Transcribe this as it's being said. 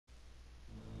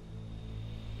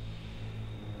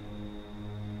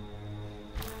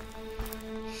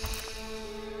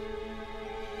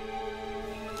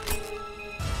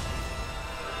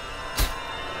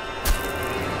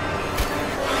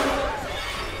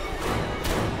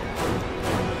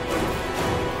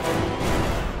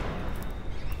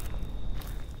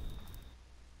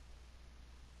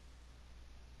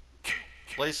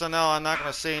At least I know I'm not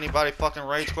gonna see anybody fucking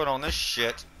rage quit on this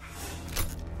shit.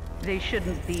 They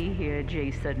shouldn't be here,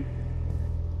 Jason.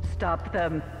 Stop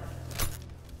them.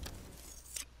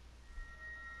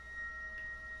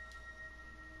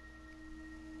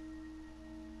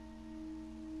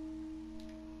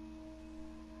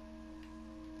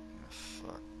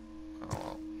 Fuck.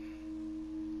 Oh.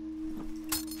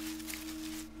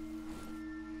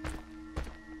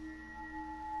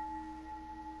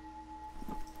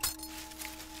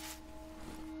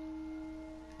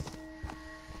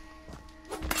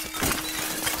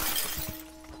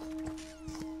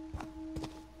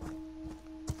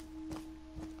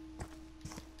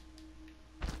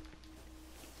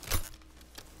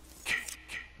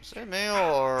 Is it me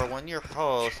or when you're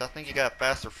host, I think you got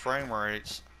faster frame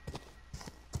rates.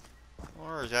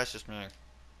 Or is that just me?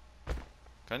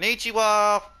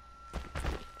 Konnichiwa!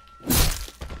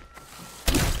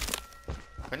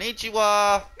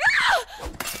 Konnichiwa!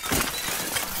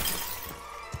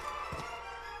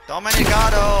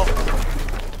 Dominicado!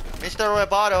 Mr.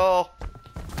 Rebato!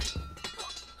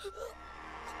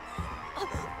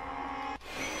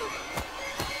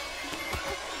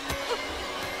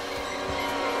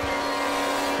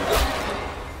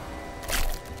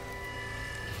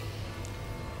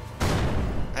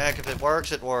 Heck, if it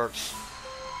works, it works.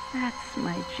 That's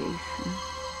my Jason.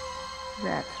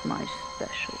 That's my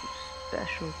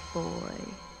special boy.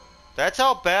 That's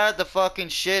how bad the fucking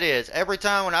shit is. Every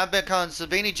time when I've been calling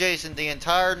Savini Jason the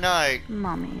entire night,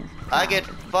 Mommy is I get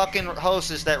proud of you. fucking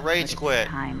hostess that rage But quit.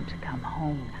 it's time to come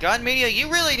home. Gun Media,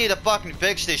 you really need to fucking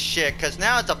fix this shit, cause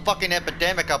now it's a fucking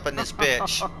epidemic up in this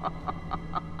bitch.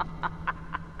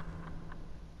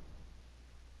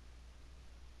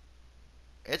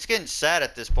 It's getting sad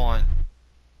at this point.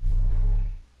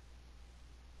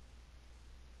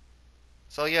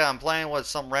 So yeah, I'm playing with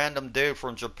some random dude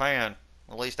from Japan.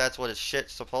 At least that's what his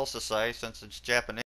shit's supposed to say, since it's Japanese.